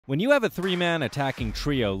When you have a three-man attacking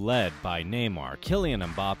trio led by Neymar, Kylian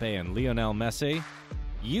Mbappe, and Lionel Messi,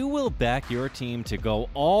 you will back your team to go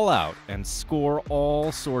all out and score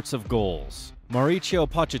all sorts of goals. Mauricio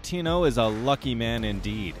Pochettino is a lucky man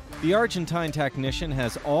indeed. The Argentine tactician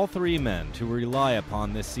has all three men to rely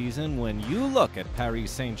upon this season. When you look at Paris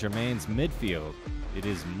Saint Germain's midfield, it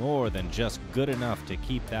is more than just good enough to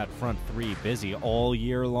keep that front three busy all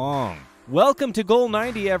year long. Welcome to Goal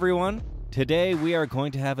 90, everyone! Today we are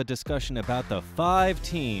going to have a discussion about the 5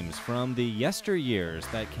 teams from the yesteryears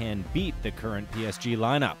that can beat the current PSG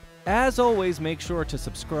lineup. As always, make sure to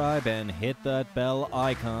subscribe and hit that bell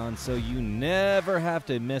icon so you never have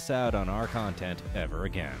to miss out on our content ever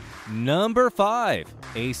again. Number 5.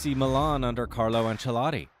 AC Milan under Carlo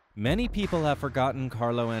Ancelotti. Many people have forgotten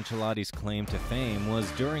Carlo Ancelotti's claim to fame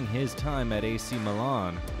was during his time at AC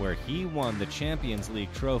Milan, where he won the Champions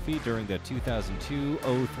League trophy during the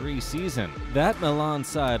 2002-03 season. That Milan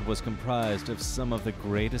side was comprised of some of the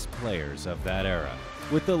greatest players of that era,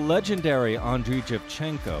 with the legendary Andriy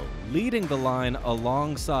Shevchenko leading the line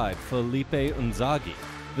alongside Felipe Inzaghi.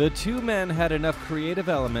 The two men had enough creative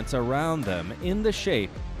elements around them in the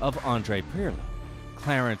shape of Andre Pirlo,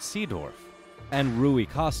 Clarence Seedorf, and Rui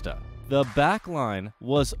Costa. The backline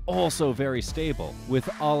was also very stable, with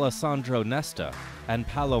Alessandro Nesta and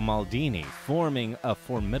Paolo Maldini forming a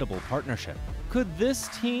formidable partnership. Could this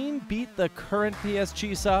team beat the current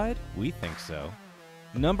PSG side? We think so.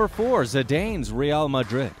 Number 4. Zidane's Real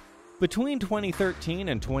Madrid. Between 2013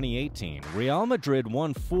 and 2018, Real Madrid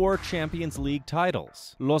won 4 Champions League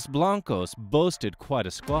titles. Los Blancos boasted quite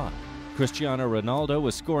a squad. Cristiano Ronaldo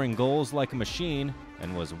was scoring goals like a machine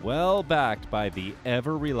and was well backed by the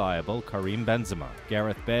ever-reliable Karim Benzema.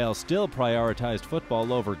 Gareth Bale still prioritized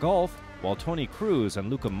football over golf, while Toni Kroos and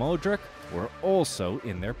Luka Modric were also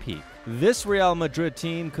in their peak. This Real Madrid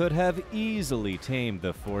team could have easily tamed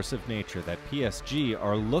the force of nature that PSG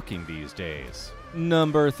are looking these days.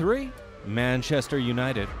 Number 3. Manchester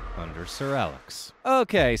United under Sir Alex.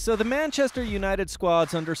 Okay, so the Manchester United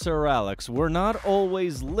squads under Sir Alex were not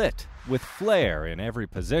always lit with flair in every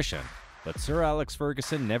position, but Sir Alex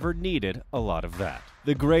Ferguson never needed a lot of that.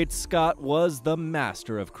 The great Scot was the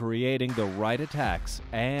master of creating the right attacks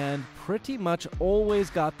and pretty much always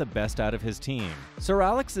got the best out of his team. Sir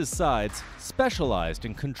Alex's sides specialized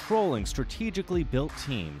in controlling strategically built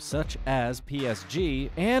teams such as PSG,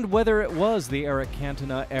 and whether it was the Eric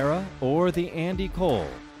Cantona era or the Andy Cole,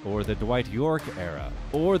 or the Dwight York era,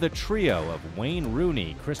 or the trio of Wayne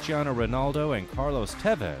Rooney, Cristiano Ronaldo, and Carlos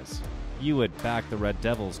Tevez, you would back the Red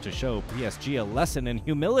Devils to show PSG a lesson in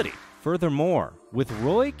humility. Furthermore, with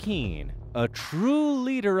Roy Keane, a true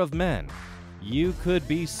leader of men, you could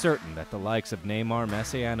be certain that the likes of Neymar,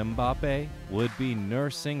 Messi, and Mbappe would be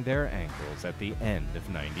nursing their ankles at the end of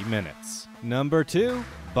 90 minutes. Number 2.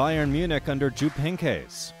 Bayern Munich under Jupp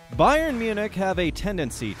Heynckes. Bayern Munich have a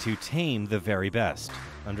tendency to tame the very best.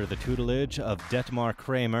 Under the tutelage of Dietmar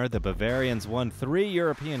Kramer, the Bavarians won 3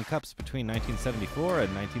 European Cups between 1974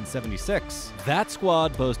 and 1976. That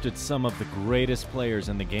squad boasted some of the greatest players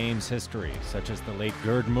in the game's history, such as the late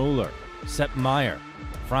Gerd Müller, Sepp Maier,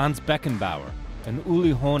 Franz Beckenbauer, and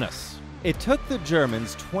Uli Hoeneß. It took the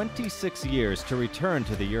Germans 26 years to return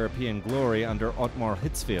to the European glory under Ottmar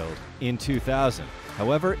Hitzfeld in 2000.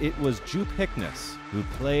 However, it was Jupp Heynckes who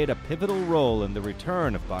played a pivotal role in the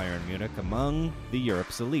return of Bayern Munich among the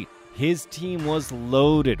Europe's elite. His team was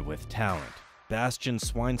loaded with talent. Bastian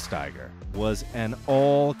Schweinsteiger was an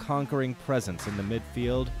all-conquering presence in the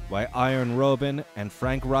midfield, while Arjen Robben and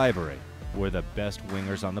Frank Ribery were the best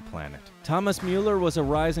wingers on the planet. Thomas Müller was a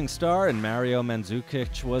rising star, and Mario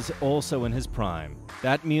Mandzukic was also in his prime.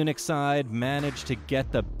 That Munich side managed to get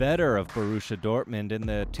the better of Borussia Dortmund in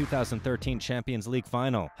the 2013 Champions League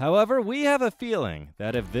final. However, we have a feeling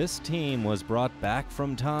that if this team was brought back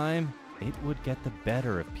from time, it would get the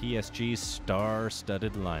better of PSG's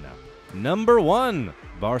star-studded lineup. Number 1.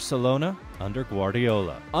 Barcelona under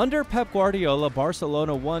Guardiola. Under Pep Guardiola,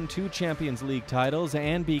 Barcelona won 2 Champions League titles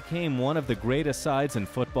and became one of the greatest sides in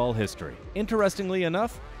football history. Interestingly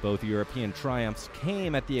enough, both European triumphs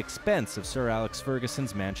came at the expense of Sir Alex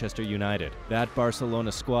Ferguson's Manchester United. That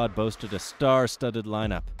Barcelona squad boasted a star-studded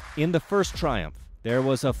lineup. In the first triumph, there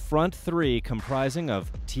was a front 3 comprising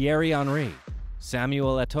of Thierry Henry,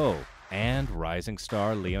 Samuel Eto'o, and rising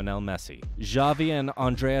star Lionel Messi. Xavi and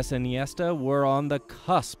Andres Iniesta were on the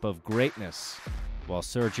cusp of greatness, while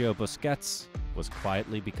Sergio Busquets was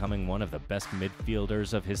quietly becoming one of the best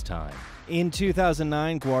midfielders of his time. In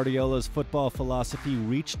 2009, Guardiola's football philosophy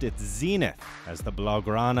reached its zenith as the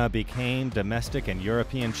Blaugrana became domestic and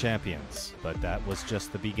European champions. But that was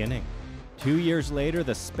just the beginning. 2 years later,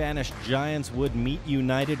 the Spanish giants would meet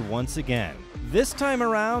united once again. This time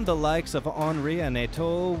around, the likes of Henry and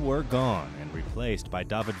Eto'o were gone and replaced by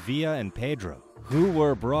David Villa and Pedro, who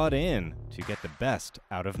were brought in to get the best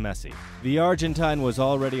out of Messi. The Argentine was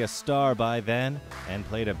already a star by then and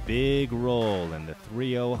played a big role in the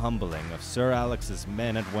 3-0 humbling of Sir Alex's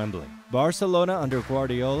men at Wembley. Barcelona under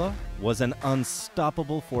Guardiola was an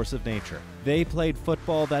unstoppable force of nature. They played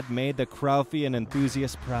football that made the Cruyffian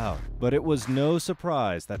enthusiasts proud, but it was no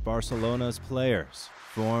surprise that Barcelona's players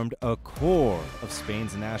formed a core of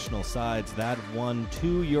Spain's national sides that won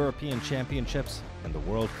 2 European championships and the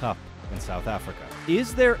World Cup in South Africa.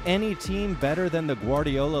 Is there any team better than the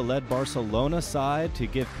Guardiola-led Barcelona side to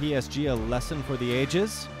give PSG a lesson for the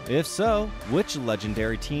ages? If so, which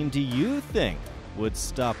legendary team do you think would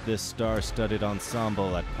stop this star-studded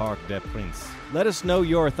ensemble at Parc des Princes? Let us know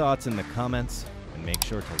your thoughts in the comments, and make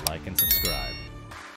sure to like and subscribe.